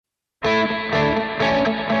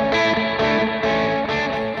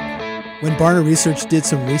When Barna Research did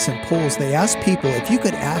some recent polls, they asked people, if you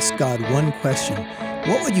could ask God one question,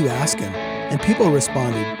 what would you ask him? And people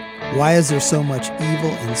responded, why is there so much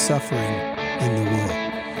evil and suffering in the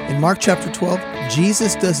world? In Mark chapter 12,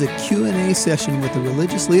 Jesus does a Q&A session with the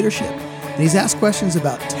religious leadership, and he's asked questions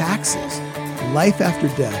about taxes, life after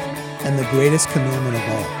death, and the greatest commandment of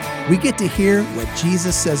all. We get to hear what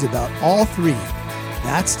Jesus says about all three.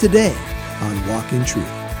 That's today on Walk in Truth.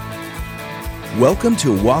 Welcome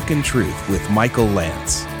to Walk in Truth with Michael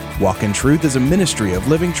Lance. Walk in Truth is a ministry of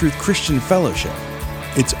Living Truth Christian Fellowship.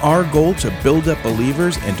 It's our goal to build up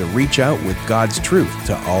believers and to reach out with God's truth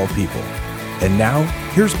to all people. And now,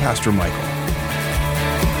 here's Pastor Michael.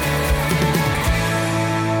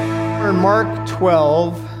 We're in Mark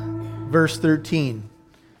 12, verse 13.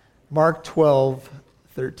 Mark 12,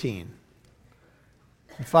 13.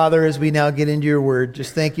 And Father, as we now get into your word,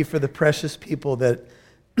 just thank you for the precious people that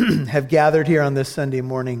have gathered here on this Sunday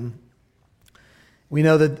morning. We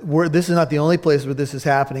know that this is not the only place where this is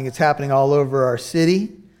happening. It's happening all over our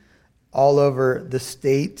city, all over the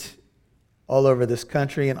state, all over this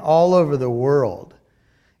country, and all over the world.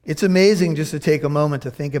 It's amazing just to take a moment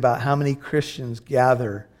to think about how many Christians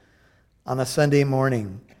gather on a Sunday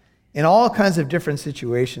morning in all kinds of different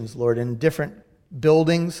situations, Lord, in different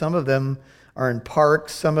buildings. Some of them are in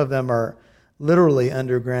parks. Some of them are literally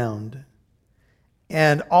underground.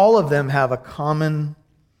 And all of them have a common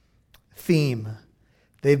theme.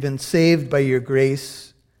 They've been saved by your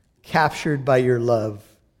grace, captured by your love,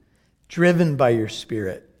 driven by your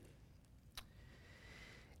Spirit.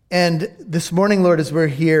 And this morning, Lord, as we're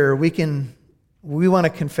here, we want to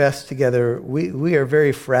confess together, we are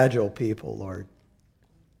very fragile people, Lord.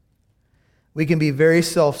 We can be very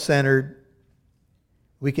self-centered.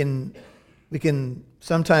 We can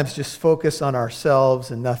sometimes just focus on ourselves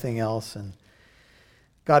and nothing else. And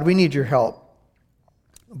God, we need your help.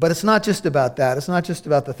 But it's not just about that. It's not just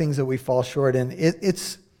about the things that we fall short in.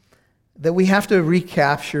 It's that we have to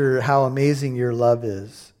recapture how amazing your love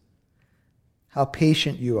is, how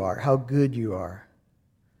patient you are, how good you are,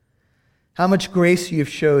 how much grace you've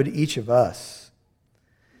showed each of us.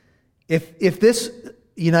 If this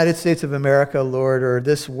United States of America, Lord, or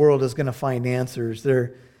this world is going to find answers,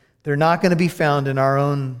 they're not going to be found in our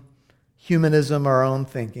own humanism, our own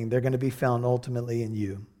thinking. They're going to be found ultimately in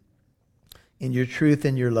you, in your truth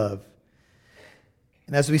and your love.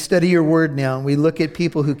 And as we study your word now, and we look at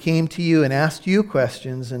people who came to you and asked you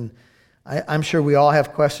questions, and I'm sure we all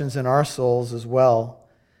have questions in our souls as well.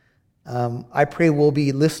 I pray we'll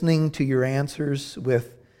be listening to your answers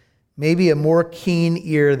with maybe a more keen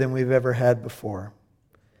ear than we've ever had before.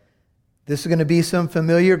 This is going to be some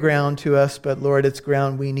familiar ground to us, but Lord, it's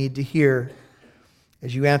ground we need to hear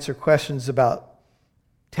as you answer questions about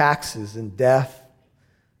taxes and death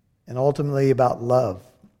and ultimately about love.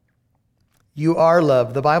 You are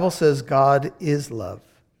love. The Bible says God is love.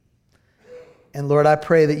 And Lord, I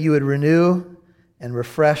pray that you would renew and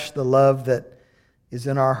refresh the love that is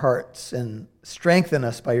in our hearts and strengthen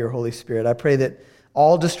us by your Holy Spirit. I pray that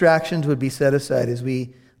all distractions would be set aside as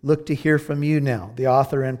we look to hear from you now, the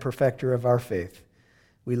author and perfecter of our faith.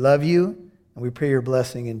 We love you, and we pray your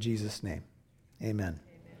blessing in Jesus' name. Amen.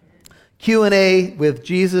 Q&A with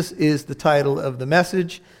Jesus is the title of the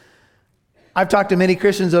message. I've talked to many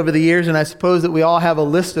Christians over the years, and I suppose that we all have a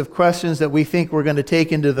list of questions that we think we're going to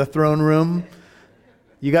take into the throne room.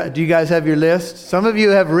 Do you guys have your list? Some of you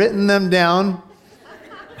have written them down.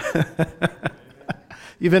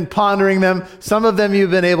 You've been pondering them. Some of them you've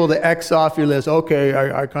been able to X off your list. Okay,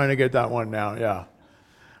 I kind of get that one now, yeah.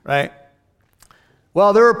 Right?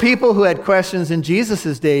 Well, there were people who had questions in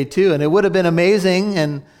Jesus' day too, and it would have been amazing,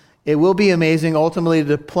 and it will be amazing ultimately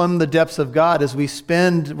to plumb the depths of God as we're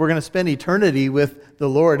going to spend eternity with the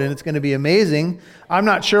Lord, and it's going to be amazing. I'm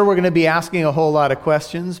not sure we're going to be asking a whole lot of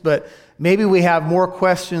questions, but maybe we have more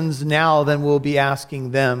questions now than we'll be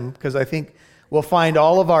asking them, because I think we'll find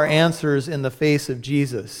all of our answers in the face of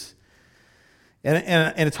Jesus.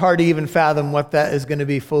 And it's hard to even fathom what that is going to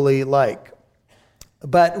be fully like.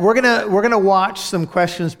 But we're gonna watch some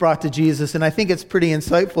questions brought to Jesus, and I think it's pretty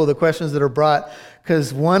insightful, the questions that are brought,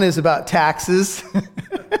 because one is about taxes.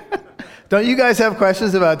 Don't you guys have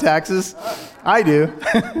questions about taxes? I do.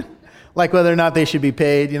 Like whether or not they should be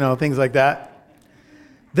paid, things like that.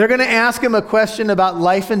 They're going to ask him a question about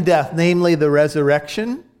life and death, namely the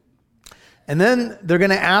resurrection. And then they're going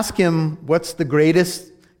to ask him what's the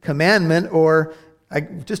greatest commandment, or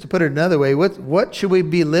just to put it another way, what should we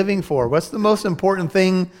be living for? What's the most important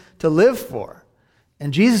thing to live for?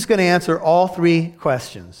 And Jesus is going to answer all three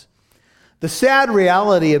questions. The sad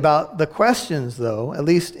reality about the questions, though, at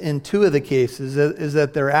least in two of the cases, is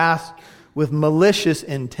that they're asked with malicious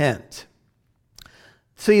intent.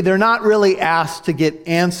 See, they're not really asked to get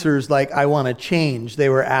answers like, I want to change. They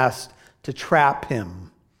were asked to trap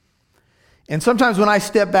him. And sometimes when I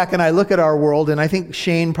step back and I look at our world, and I think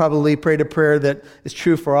Shane probably prayed a prayer that is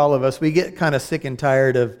true for all of us, we get kind of sick and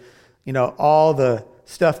tired of, all the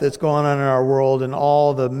stuff that's going on in our world and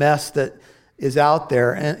all the mess that is out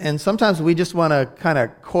there. And sometimes we just want to kind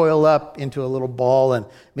of coil up into a little ball and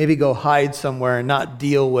maybe go hide somewhere and not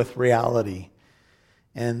deal with reality.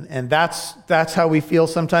 And that's how we feel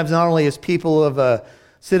sometimes, not only as people of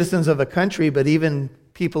citizens of a country, but even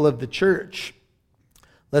people of the church.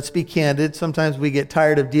 Let's be candid. Sometimes we get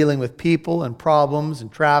tired of dealing with people and problems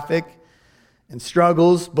and traffic and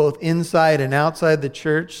struggles, both inside and outside the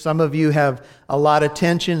church. Some of you have a lot of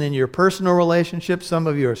tension in your personal relationships. Some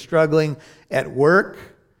of you are struggling at work.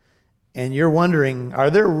 And you're wondering, are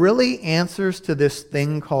there really answers to this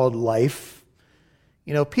thing called life?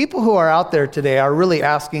 People who are out there today are really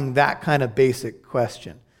asking that kind of basic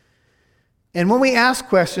question. And when we ask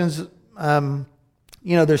questions,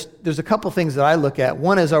 there's a couple things that I look at.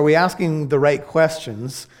 One is, are we asking the right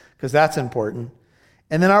questions? Because that's important.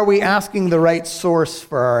 And then are we asking the right source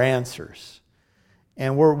for our answers?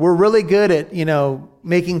 And we're really good at,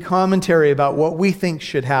 making commentary about what we think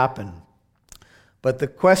should happen. But the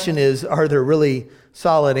question is, are there really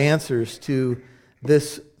solid answers to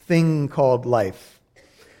this thing called life?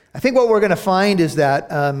 I think what we're going to find is that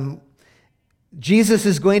Jesus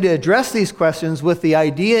is going to address these questions with the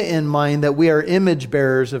idea in mind that we are image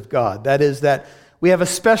bearers of God. That is, that we have a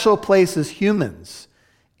special place as humans.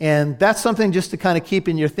 And that's something just to kind of keep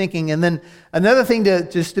in your thinking. And then another thing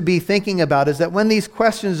to be thinking about is that when these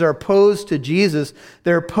questions are posed to Jesus,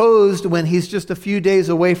 they're posed when he's just a few days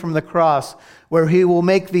away from the cross, where he will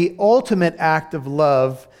make the ultimate act of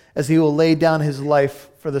love as he will lay down his life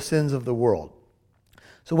for the sins of the world.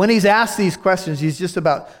 So when he's asked these questions, he's just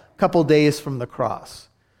about a couple days from the cross.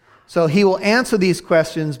 So he will answer these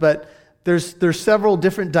questions, but there's several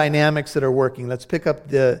different dynamics that are working. Let's pick up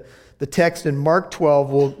the text in Mark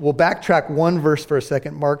 12. We'll backtrack one verse for a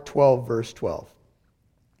second. Mark 12, verse 12.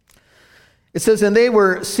 It says, "And they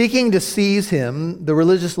were seeking to seize him, the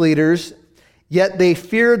religious leaders, yet they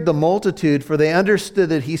feared the multitude, for they understood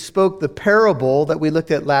that he spoke the parable that we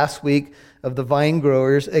looked at last week of the vine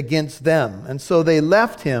growers against them. And so they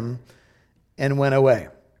left him and went away.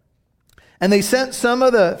 And they sent some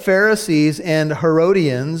of the Pharisees and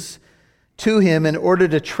Herodians to him in order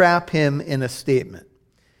to trap him in a statement."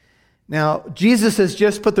 Now, Jesus has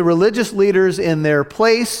just put the religious leaders in their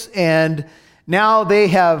place, and now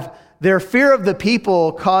their fear of the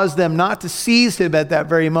people caused them not to seize him at that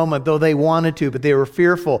very moment, though they wanted to, but they were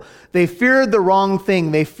fearful. They feared the wrong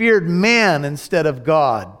thing. They feared man instead of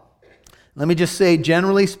God. Let me just say,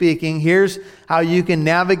 generally speaking, here's how you can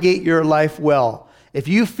navigate your life well. If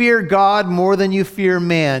you fear God more than you fear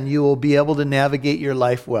man, you will be able to navigate your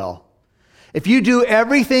life well. If you do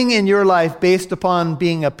everything in your life based upon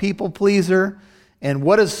being a people pleaser, and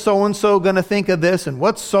what is so-and-so going to think of this, and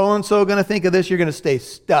what's so-and-so going to think of this, you're going to stay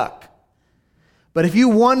stuck. But if you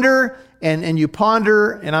wonder and you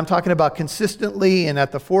ponder, and I'm talking about consistently and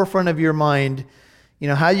at the forefront of your mind,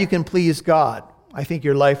 how you can please God, I think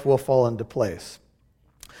your life will fall into place.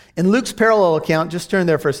 In Luke's parallel account, just turn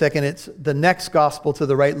there for a second. It's the next gospel to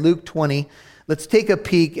the right, Luke 20. Let's take a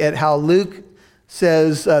peek at how Luke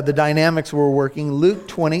says the dynamics were working. Luke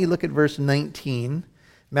 20, look at verse 19.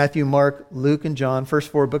 Matthew, Mark, Luke, and John,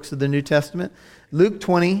 first four books of the New Testament. Luke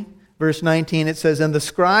 20, verse 19, it says, "And the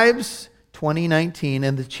scribes," 20:19,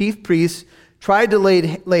 "and the chief priests tried to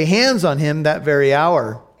lay hands on him that very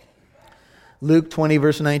hour." Luke 20,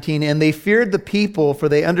 verse 19, "And they feared the people, for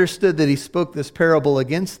they understood that he spoke this parable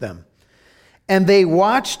against them. And they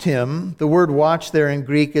watched him." The word watch there in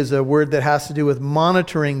Greek is a word that has to do with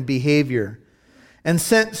monitoring behavior. "And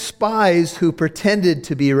sent spies who pretended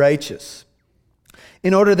to be righteous,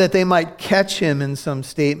 in order that they might catch him in some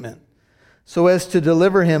statement, so as to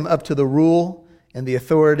deliver him up to the rule and the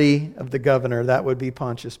authority of the governor." That would be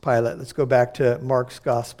Pontius Pilate. Let's go back to Mark's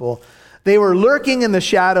gospel. They were lurking in the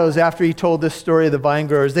shadows after he told this story of the vine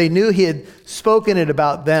growers. They knew he had spoken it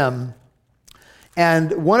about them.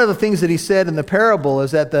 And one of the things that he said in the parable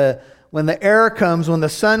is that when the heir comes, when the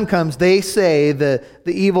son comes, they say, the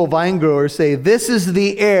evil vine growers say, "This is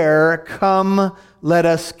the heir, come, let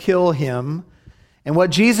us kill him." And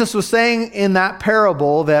what Jesus was saying in that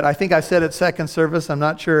parable, that I think I said at second service, I'm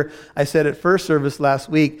not sure I said at first service last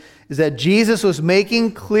week, is that Jesus was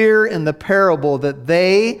making clear in the parable that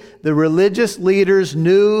they, the religious leaders,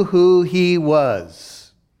 knew who he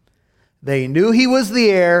was. They knew he was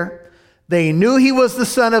the heir, they knew he was the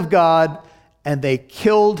Son of God, and they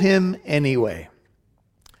killed him anyway.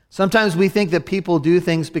 Sometimes we think that people do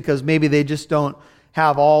things because maybe they just don't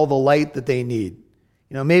have all the light that they need.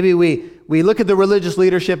 Maybe we look at the religious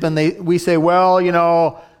leadership and we say,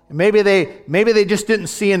 well, maybe they just didn't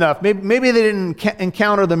see enough. Maybe they didn't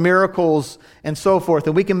encounter the miracles and so forth,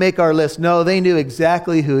 and we can make our list. No, they knew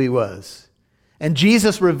exactly who he was. And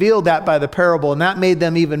Jesus revealed that by the parable, and that made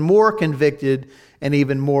them even more convicted and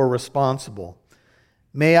even more responsible.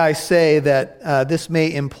 May I say that this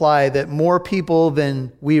may imply that more people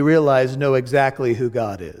than we realize know exactly who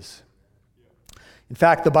God is. In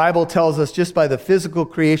fact, the Bible tells us just by the physical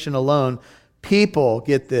creation alone, people,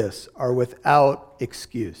 get this, are without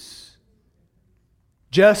excuse.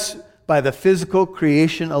 Just by the physical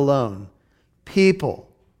creation alone, people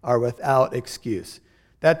are without excuse.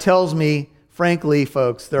 That tells me, frankly,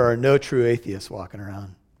 folks, there are no true atheists walking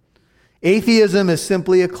around. Atheism is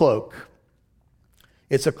simply a cloak.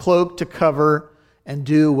 It's a cloak to cover and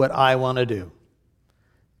do what I want to do.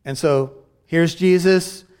 And so here's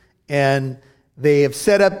Jesus, and they have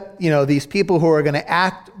set up, these people who are going to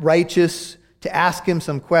act righteous to ask him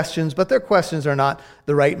some questions, but their questions are not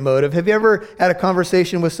the right motive. Have you ever had a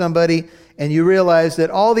conversation with somebody and you realize that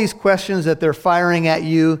all these questions that they're firing at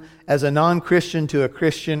you as a non-Christian to a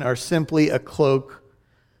Christian are simply a cloak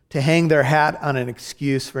to hang their hat on an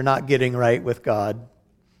excuse for not getting right with God?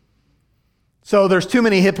 So there's too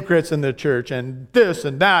many hypocrites in the church, and this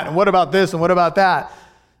and that, and what about this and what about that?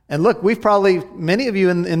 And look, many of you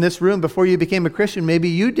in this room, before you became a Christian, maybe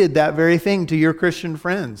you did that very thing to your Christian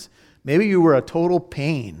friends. Maybe you were a total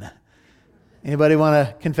pain. Anybody want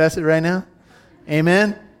to confess it right now?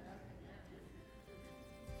 Amen?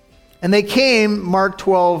 And they came, Mark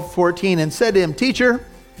 12:14, and said to him, "Teacher,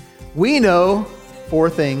 we know 4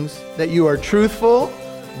 things, that you are truthful,"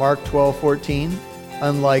 Mark 12:14,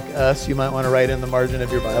 unlike us. You might want to write in the margin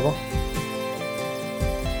of your Bible.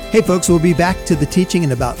 Hey folks, we'll be back to the teaching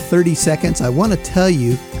in about 30 seconds. I want to tell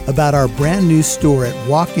you about our brand new store at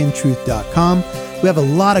walkintruth.com. We have a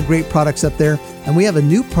lot of great products up there, and we have a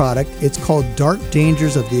new product. It's called Dark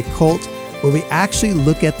Dangers of the Occult, where we actually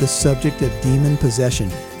look at the subject of demon possession,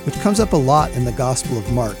 which comes up a lot in the Gospel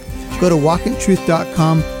of Mark. Go to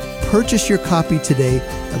walkintruth.com, purchase your copy today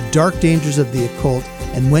of Dark Dangers of the Occult,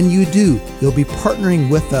 and when you do, you'll be partnering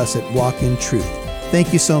with us at Walk in Truth.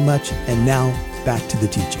 Thank you so much, and now back to the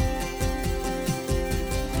teaching.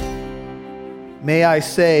 May I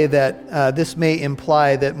say that this may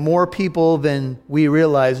imply that more people than we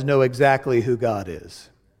realize know exactly who God is.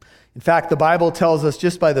 In fact, the Bible tells us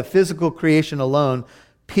just by the physical creation alone,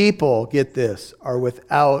 people, get this, are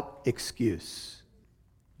without excuse.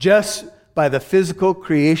 Just by the physical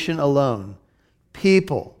creation alone,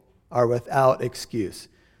 people are without excuse.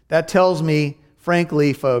 That tells me,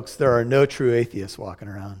 frankly, folks, there are no true atheists walking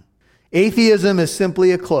around. Atheism is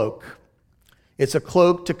simply a cloak. It's a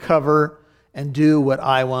cloak to cover and do what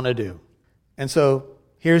I want to do. And so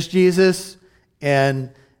here's Jesus, and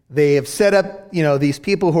they have set up, these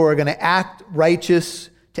people who are going to act righteous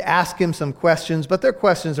to ask him some questions, but their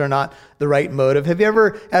questions are not the right motive. Have you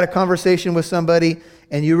ever had a conversation with somebody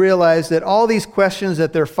and you realize that all these questions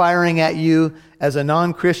that they're firing at you as a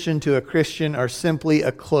non-Christian to a Christian are simply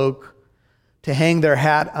a cloak to hang their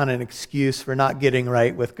hat on an excuse for not getting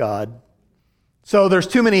right with God? So there's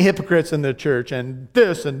too many hypocrites in the church, and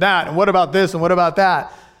this and that, and what about this and what about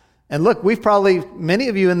that? And look, many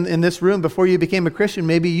of you in this room, before you became a Christian,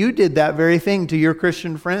 maybe you did that very thing to your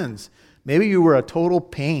Christian friends. Maybe you were a total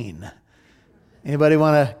pain. Anybody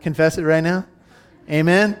want to confess it right now?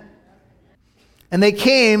 Amen? And they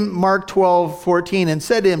came, Mark 12:14, and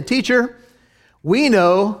said to him, "Teacher, we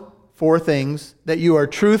know 4 things, that you are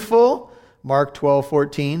truthful," Mark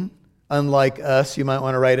 12:14, unlike us. You might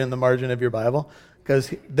want to write in the margin of your Bible,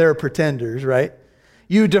 because they're pretenders, right?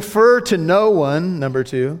 "You defer to no one," number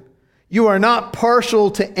 2. "You are not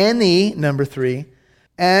partial to any," number 3.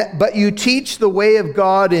 "But you teach the way of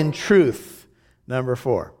God in truth," number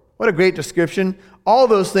 4. What a great description. All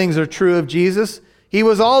those things are true of Jesus. He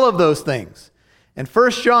was all of those things. And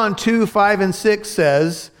 1 John 2:5 and 6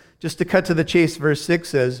 says, just to cut to the chase, verse 6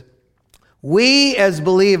 says, "We as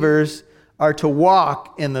believers are to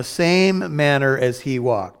walk in the same manner as he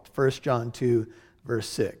walked." 1 John 2, verse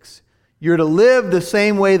 6. You're to live the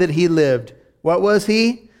same way that he lived. What was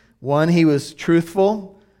he? 1, he was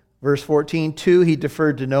truthful. Verse 14. 2, he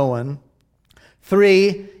deferred to no one.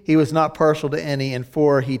 3, he was not partial to any. And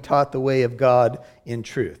 4, he taught the way of God in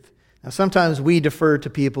truth. Now, sometimes we defer to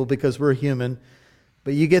people because we're human,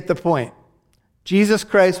 but you get the point. Jesus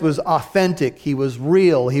Christ was authentic. He was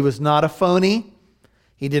real. He was not a phony.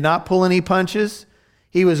 He did not pull any punches.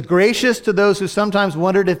 He was gracious to those who sometimes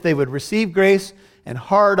wondered if they would receive grace, and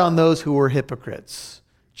hard on those who were hypocrites.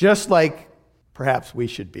 just like perhaps we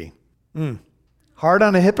should be. Hard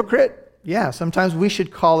on a hypocrite? Yeah, sometimes we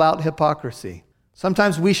should call out hypocrisy.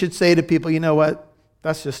 Sometimes we should say to people, you know what?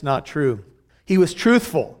 That's just not true. He was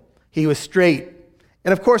truthful. He was straight.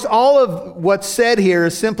 And of course, all of what's said here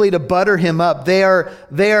is simply to butter him up. They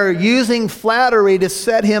are using flattery to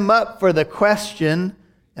set him up for the question.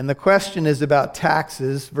 And the question is about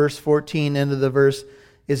taxes. Verse 14, end of the verse.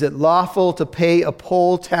 Is it lawful to pay a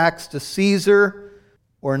poll tax to Caesar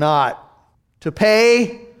or not? To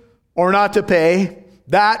pay or not to pay?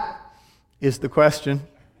 That is the question.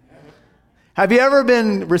 Have you ever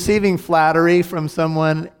been receiving flattery from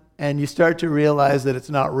someone and you start to realize that it's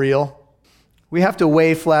not real? We have to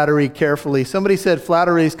weigh flattery carefully. Somebody said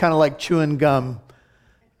flattery is kind of like chewing gum.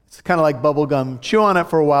 It's kind of like bubble gum. Chew on it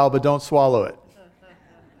for a while, but don't swallow it.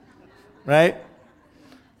 Right?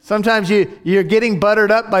 Sometimes you're getting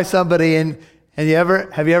buttered up by somebody, and have you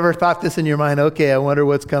ever thought this in your mind? Okay, I wonder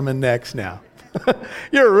what's coming next now.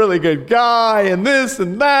 You're a really good guy, and this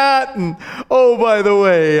and that, and oh, by the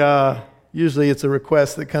way, usually it's a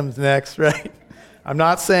request that comes next, right? I'm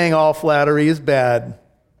not saying all flattery is bad,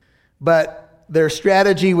 but their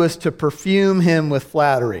strategy was to perfume him with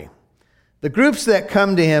flattery. The groups that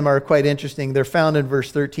come to him are quite interesting. They're found in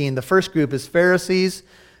verse 13. The first group is Pharisees,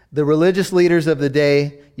 the religious leaders of the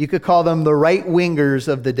day. You could call them the right-wingers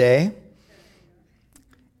of the day.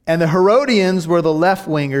 And the Herodians were the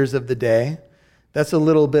left-wingers of the day. That's a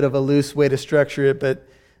little bit of a loose way to structure it, but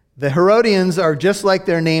the Herodians are just like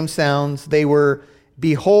their name sounds. They were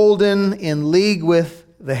beholden in league with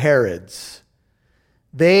the Herods.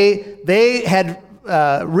 They had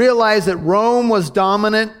realized that Rome was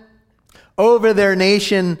dominant over their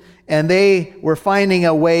nation, and they were finding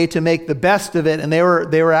a way to make the best of it, and they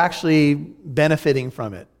were actually benefiting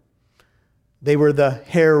from it. They were the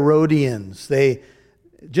Herodians.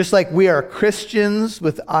 Just like we are Christians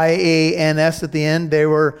with IANS at the end, they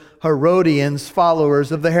were Herodians,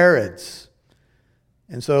 followers of the Herods.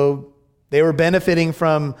 And so they were benefiting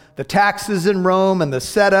from the taxes in Rome and the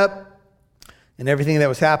setup and everything that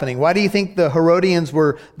was happening. Why do you think the Herodians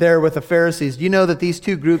were there with the Pharisees? Do you know that these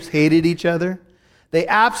two groups hated each other? They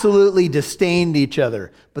absolutely disdained each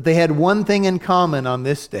other, but they had one thing in common on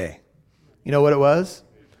this day. You know what it was?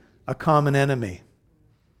 A common enemy.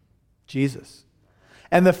 Jesus.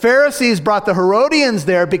 And the Pharisees brought the Herodians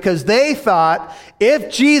there because they thought,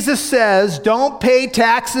 if Jesus says, don't pay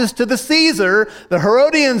taxes to the Caesar, the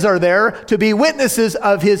Herodians are there to be witnesses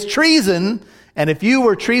of his treason. And if you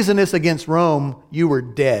were treasonous against Rome, you were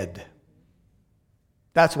dead.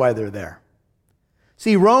 That's why they're there.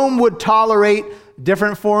 See, Rome would tolerate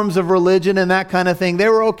different forms of religion and that kind of thing. They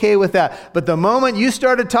were okay with that. But the moment you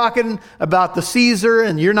started talking about the Caesar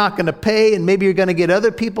and you're not going to pay, and maybe you're going to get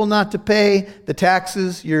other people not to pay the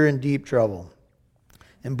taxes, you're in deep trouble.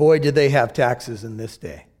 And boy, did they have taxes in this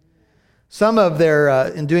day. Some of their,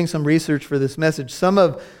 in doing some research for this message, some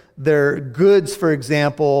of their goods, for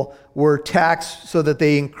example, were taxed so that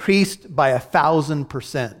they increased by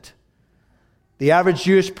 1,000%. The average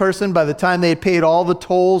Jewish person, by the time they had paid all the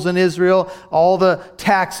tolls in Israel, all the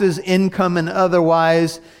taxes, income and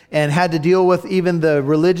otherwise, and had to deal with even the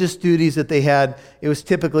religious duties that they had, it was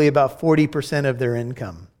typically about 40% of their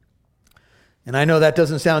income. And I know that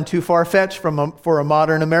doesn't sound too far-fetched for a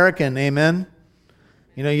modern American, amen?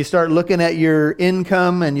 You know, you start looking at your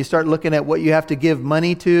income and you start looking at what you have to give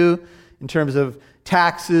money to in terms of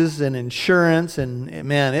taxes and insurance, and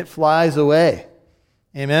man, it flies away.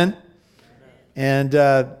 Amen? And,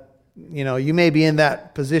 you know, you may be in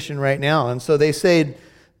that position right now. And so they say,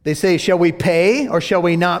 shall we pay or shall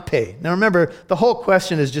we not pay? Now remember, the whole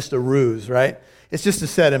question is just a ruse, right? It's just to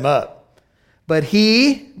set him up. But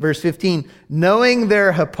he, verse 15, knowing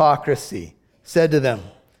their hypocrisy, said to them,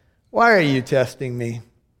 why are you testing me?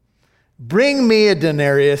 Bring me a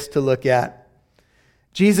denarius to look at.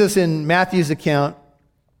 Jesus in Matthew's account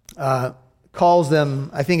calls them,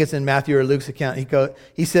 I think it's in Matthew or Luke's account,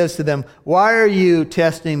 he says to them, why are you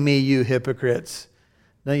testing me, you hypocrites?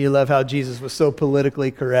 Don't you love how Jesus was so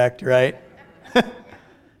politically correct, right?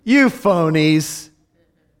 You phonies.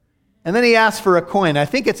 And then he asked for a coin. I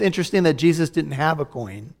think it's interesting that Jesus didn't have a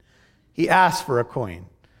coin. He asked for a coin.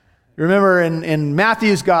 Remember in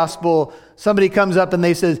Matthew's gospel, somebody comes up and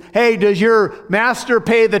they says, hey, does your master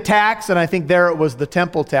pay the tax? And I think there it was the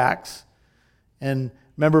temple tax. And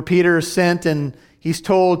remember, Peter is sent and he's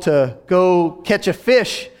told to go catch a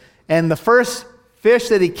fish. And the first fish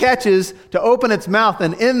that he catches, to open its mouth.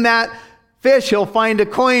 And in that fish, he'll find a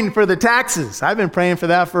coin for the taxes. I've been praying for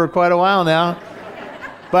that for quite a while now.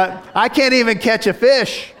 But I can't even catch a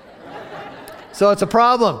fish. So it's a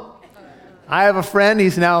problem. I have a friend,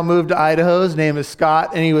 he's now moved to Idaho. His name is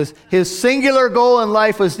Scott, and his singular goal in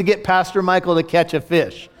life was to get Pastor Michael to catch a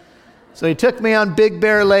fish. So he took me on Big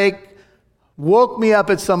Bear Lake, woke me up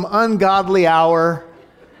at some ungodly hour,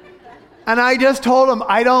 and I just told him,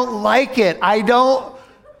 I don't like it.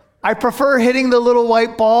 I prefer hitting the little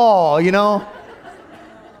white ball, you know.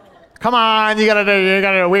 Come on, we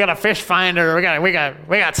got a fish finder, we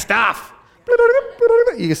got stuff.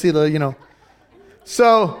 You can see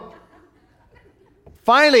So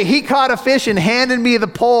finally he caught a fish and handed me the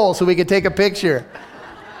pole so we could take a picture.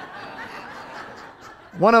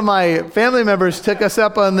 One of my family members took us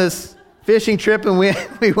up on this fishing trip, and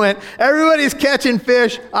we went, everybody's catching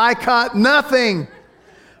fish. I caught nothing.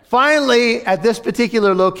 Finally, at this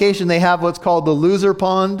particular location, they have what's called the loser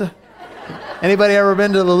pond. Anybody ever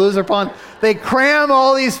been to the loser pond? They cram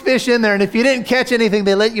all these fish in there, and if you didn't catch anything,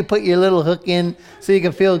 they let you put your little hook in so you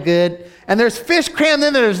can feel good. And there's fish crammed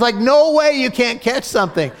in there. There's like no way you can't catch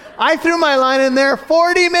something. I threw my line in there.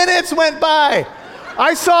 40 minutes went by.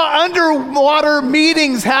 I saw underwater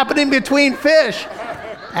meetings happening between fish.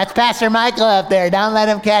 That's Pastor Michael up there. Don't let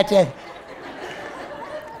him catch it.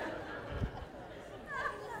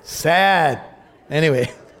 Sad. Anyway.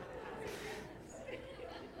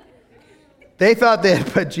 They thought they had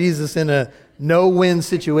put Jesus in a no-win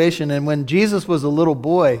situation. And when Jesus was a little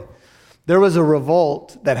boy, there was a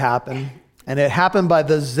revolt that happened. And it happened by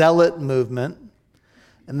the Zealot movement.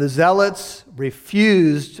 And the Zealots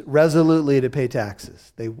refused resolutely to pay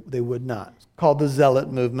taxes. They would not. It's called the Zealot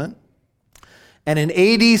movement. And in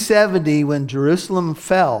AD 70, when Jerusalem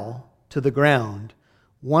fell to the ground,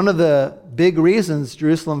 one of the big reasons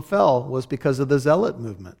Jerusalem fell was because of the Zealot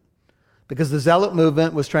movement. Because the Zealot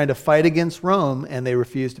movement was trying to fight against Rome, and they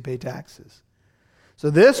refused to pay taxes. So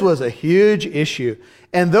this was a huge issue.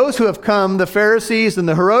 And those who have come, the Pharisees and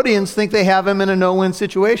the Herodians, think they have him in a no-win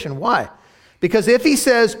situation. Why? Because if he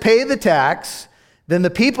says, pay the tax, then the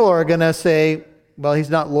people are going to say, well, he's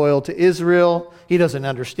not loyal to Israel. He doesn't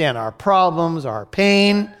understand our problems, our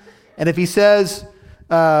pain. And if he says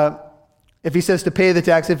to pay the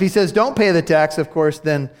tax, if he says don't pay the tax, of course,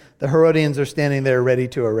 then the Herodians are standing there ready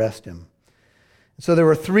to arrest him. So there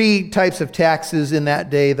were 3 types of taxes in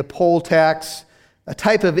that day. The poll tax, a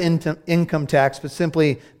type of income tax, but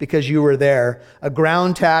simply because you were there. A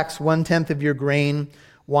ground tax, 1/10 of your grain,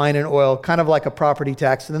 wine, and oil, kind of like a property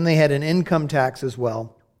tax. And then they had an income tax as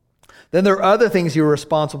well. Then there are other things you were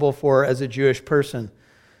responsible for as a Jewish person.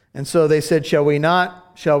 And so they said, shall we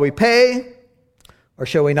pay, or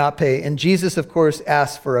shall we not pay? And Jesus, of course,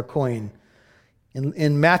 asked for a coin.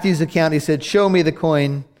 In Matthew's account, he said, show me the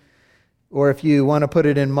coin. Or if you want to put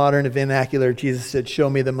it in modern vernacular, Jesus said, show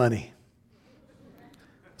me the money.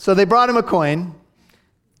 So they brought him a coin,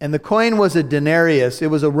 and the coin was a denarius. It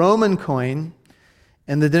was a Roman coin,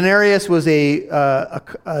 and the denarius was a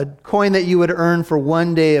coin that you would earn for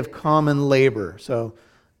 1 day of common labor. So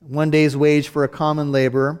 1 day's wage for a common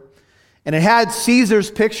laborer. And it had Caesar's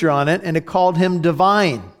picture on it, and it called him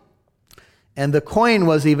divine. And the coin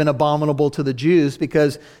was even abominable to the Jews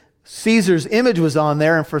because Caesar's image was on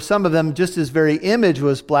there, and for some of them, just his very image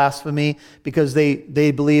was blasphemy because they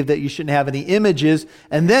believed that you shouldn't have any images.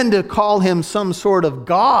 And then to call him some sort of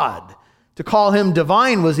god, to call him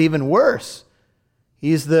divine, was even worse.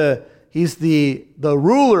 He's the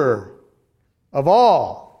ruler of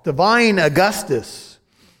all, divine Augustus.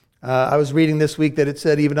 I was reading this week that it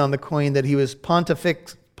said even on the coin that he was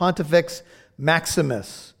Pontifex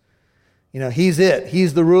Maximus. He's it.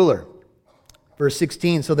 He's the ruler. Verse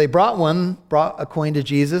 16, so they brought a coin to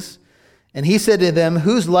Jesus, and he said to them,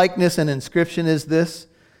 whose likeness and inscription is this?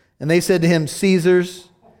 And they said to him, Caesar's.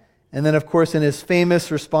 And then, of course, in his famous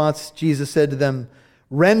response, Jesus said to them,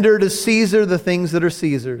 render to Caesar the things that are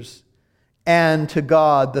Caesar's, and to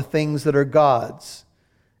God the things that are God's.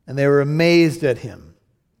 And they were amazed at him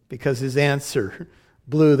because his answer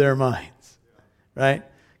blew their minds, right?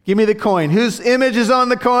 Give me the coin. Whose image is on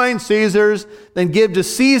the coin? Caesar's. Then give to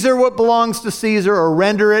Caesar what belongs to Caesar, or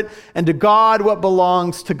render it, and to God what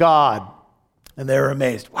belongs to God. And they were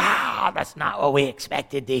amazed. Wow, that's not what we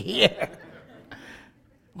expected to hear.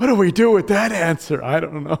 What do we do with that answer? I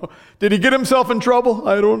don't know. Did he get himself in trouble?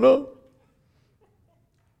 I don't know.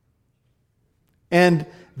 And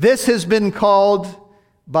this has been called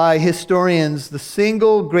by historians the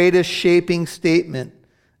single greatest shaping statement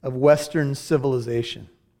of Western civilization.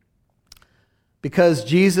 Because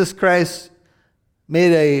Jesus Christ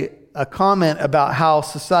made a comment about how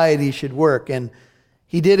society should work. And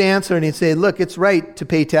he did answer, and he'd say, look, it's right to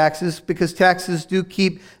pay taxes because taxes do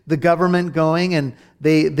keep the government going, and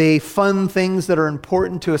they fund things that are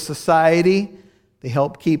important to a society. They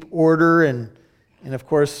help keep order and of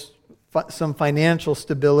course, some financial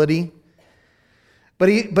stability. But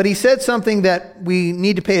he said something that we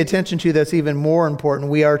need to pay attention to that's even more important.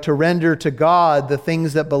 We are to render to God the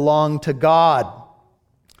things that belong to God.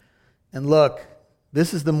 And look,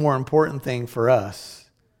 this is the more important thing for us,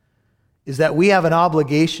 is that we have an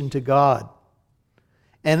obligation to God.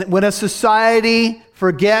 And when a society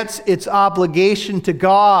forgets its obligation to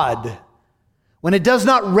God, when it does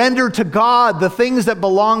not render to God the things that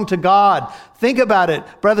belong to God, think about it,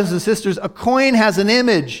 brothers and sisters. A coin has an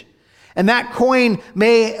image, and that coin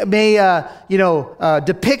may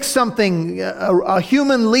depict something, a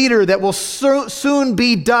human leader that will soon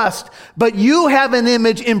be dust. But you have an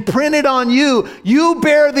image imprinted on you. You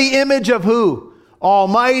bear the image of who?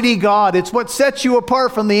 Almighty God. It's what sets you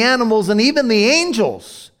apart from the animals and even the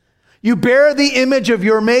angels. You bear the image of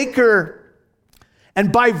your Maker.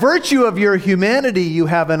 And by virtue of your humanity, you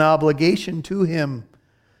have an obligation to Him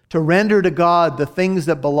to render to God the things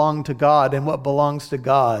that belong to God. And what belongs to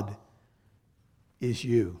God is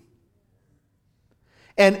you.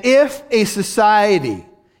 And if a society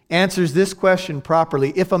answers this question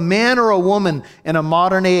properly, if a man or a woman in a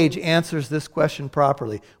modern age answers this question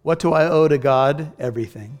properly, what do I owe to God?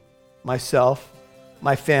 Everything. Myself,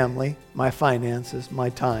 my family, my finances, my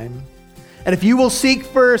time. And if you will seek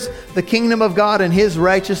first the kingdom of God and His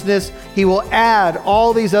righteousness, He will add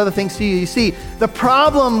all these other things to you. You see, the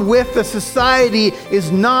problem with the society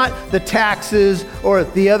is not the taxes or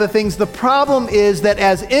the other things. The problem is that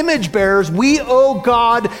as image bearers, we owe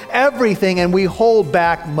God everything and we hold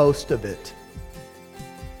back most of it.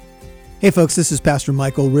 Hey folks, this is Pastor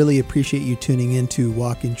Michael. Really appreciate you tuning in to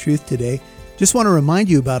Walk in Truth today. Just want to remind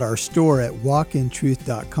you about our store at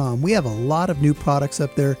walkintruth.com. We have a lot of new products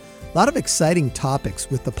up there. A lot of exciting topics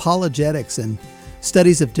with apologetics and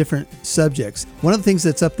studies of different subjects. One of the things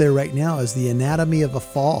that's up there right now is the anatomy of a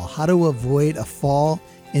fall, how to avoid a fall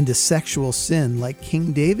into sexual sin like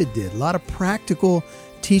King David did. A lot of practical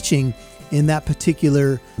teaching in that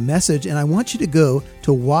particular message. And I want you to go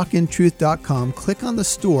to walkintruth.com, click on the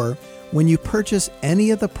store. When you purchase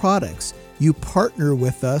any of the products, you partner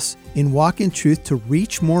with us in Walk in Truth to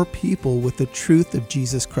reach more people with the truth of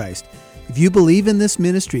Jesus Christ. If you believe in this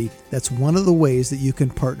ministry, that's one of the ways that you can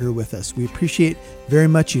partner with us. We appreciate very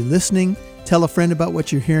much you listening. Tell a friend about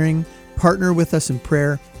what you're hearing. Partner with us in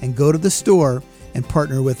prayer and go to the store and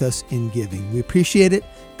partner with us in giving. We appreciate it.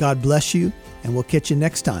 God bless you, and we'll catch you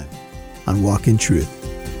next time on Walk in Truth.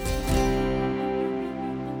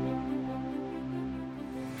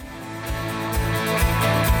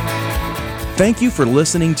 Thank you for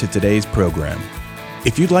listening to today's program.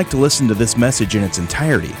 If you'd like to listen to this message in its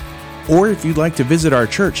entirety, or if you'd like to visit our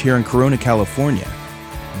church here in Corona, California,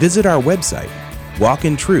 visit our website,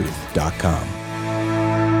 walkintruth.com.